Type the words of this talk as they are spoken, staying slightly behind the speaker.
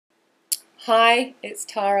Hi, it's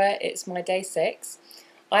Tara, it's my day 6.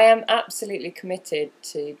 I am absolutely committed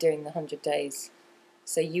to doing the 100 days,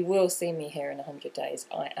 so you will see me here in 100 days,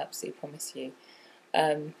 I absolutely promise you.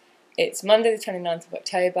 It's Monday the 29th of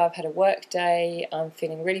October, I've had a work day, I'm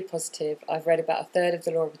feeling really positive, I've read about a third of the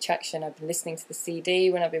Law of Attraction, I've been listening to the CD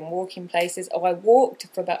when I've been walking places. I walked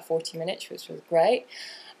for about 40 minutes, which was great.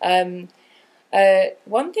 One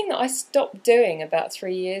thing that I stopped doing about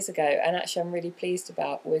 3 years ago, and actually I'm really pleased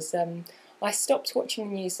about, was I stopped watching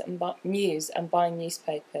the news and buying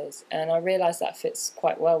newspapers, and I realised that fits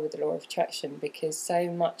quite well with the Law of Attraction because so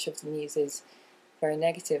much of the news is very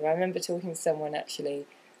negative. I remember talking to someone actually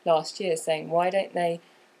last year saying, why don't they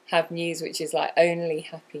have news which is like only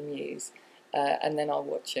happy news, and then I'll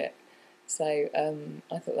watch it. So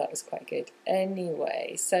I thought that was quite good.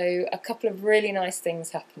 Anyway, so a couple of really nice things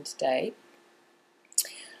happened today.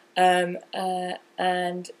 And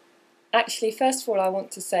actually, first of all, I want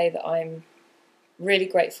to say that I'm really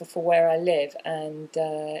grateful for where I live, and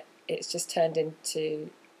it's just turned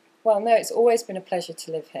into, well, no, it's always been a pleasure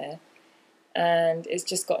to live here, and it's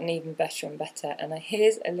just gotten even better and better. And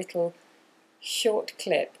here's a little short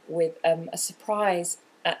clip with a surprise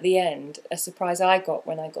at the end, a surprise I got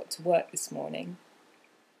when I got to work this morning,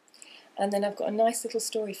 and then I've got a nice little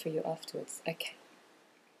story for you afterwards. Okay.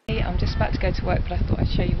 I'm just about to go to work, but I thought I'd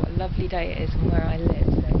show you what a lovely day it is and where I live.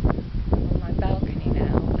 So I'm on my balcony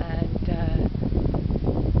now, and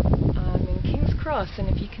I'm in King's Cross, and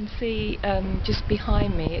if you can see just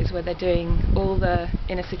behind me is where they're doing all the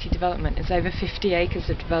inner city development. It's over 50 acres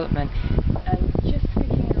of development, and just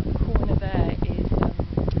sticking out the corner there is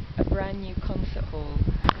a brand new concert hall.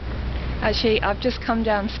 Actually, I've just come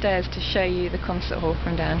downstairs to show you the concert hall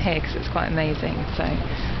from down here because it's quite amazing. So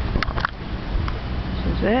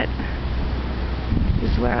this is it.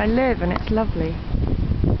 This is where I live, and it's lovely.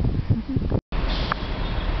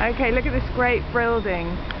 Okay, look at this great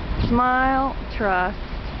building. Smile, trust,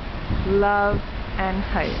 love and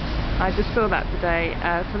hope. I just saw that today.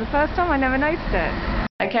 For the first time, I never noticed it.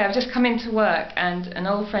 Okay, I've just come into work and an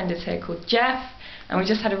old friend is here called Jeff, and we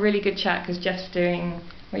just had a really good chat because Jeff's doing,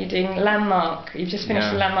 what are you doing? Landmark. You've just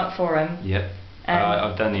finished the Landmark Forum. Yep.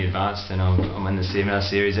 I've done the advanced, and I'm in the seminar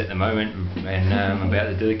series at the moment, and I'm about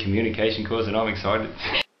to do the communication course, and I'm excited.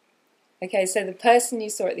 Okay, so the person you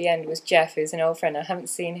saw at the end was Jeff, who's an old friend. I haven't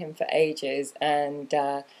seen him for ages, and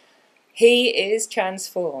he is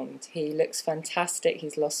transformed. He looks fantastic.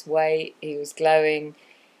 He's lost weight. He was glowing.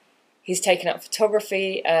 He's taken up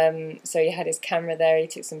photography, so he had his camera there. He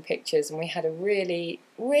took some pictures, and we had a really,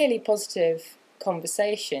 really positive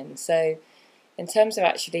conversation. So in terms of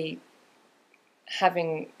actually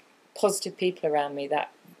having positive people around me,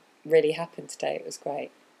 that really happened today. It was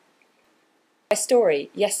great. My story,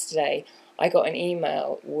 yesterday I got an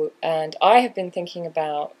email, and I have been thinking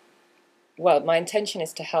about, well, my intention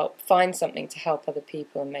is to find something to help other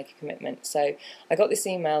people and make a commitment. So I got this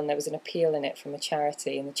email, and there was an appeal in it from a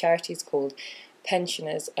charity, and the charity is called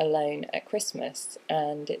Pensioners Alone at Christmas,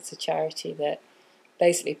 and it's a charity that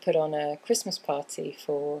basically put on a Christmas party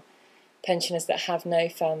for pensioners that have no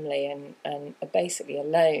family and are basically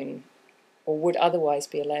alone, or would otherwise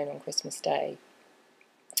be alone on Christmas Day.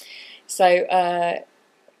 So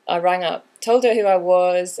I rang up, told her who I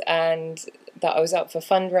was and that I was up for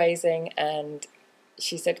fundraising, and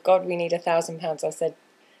she said, God, we need £1,000. I said,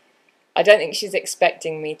 I don't think she's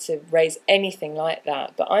expecting me to raise anything like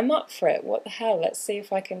that, but I'm up for it. What the hell? Let's see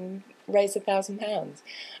if I can raise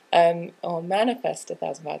 £1,000 or manifest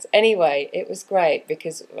 £1,000. Anyway, it was great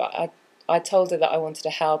because I told her that I wanted to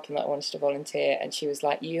help and that I wanted to volunteer, and she was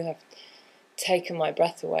like, you have taken my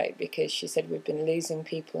breath away, because she said we've been losing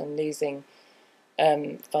people and losing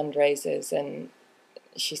fundraisers, and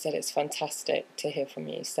she said it's fantastic to hear from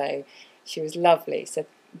you. So she was lovely. So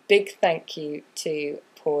big thank you to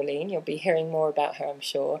Pauline. You'll be hearing more about her, I'm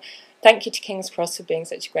sure. Thank you to King's Cross for being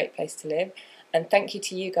such a great place to live, and thank you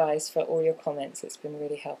to you guys for all your comments. It's been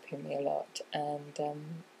really helping me a lot, and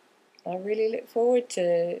I really look forward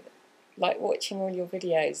to watching all your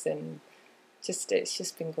videos, and it's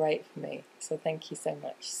just been great for me. So thank you so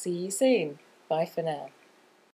much. See you soon. Bye for now.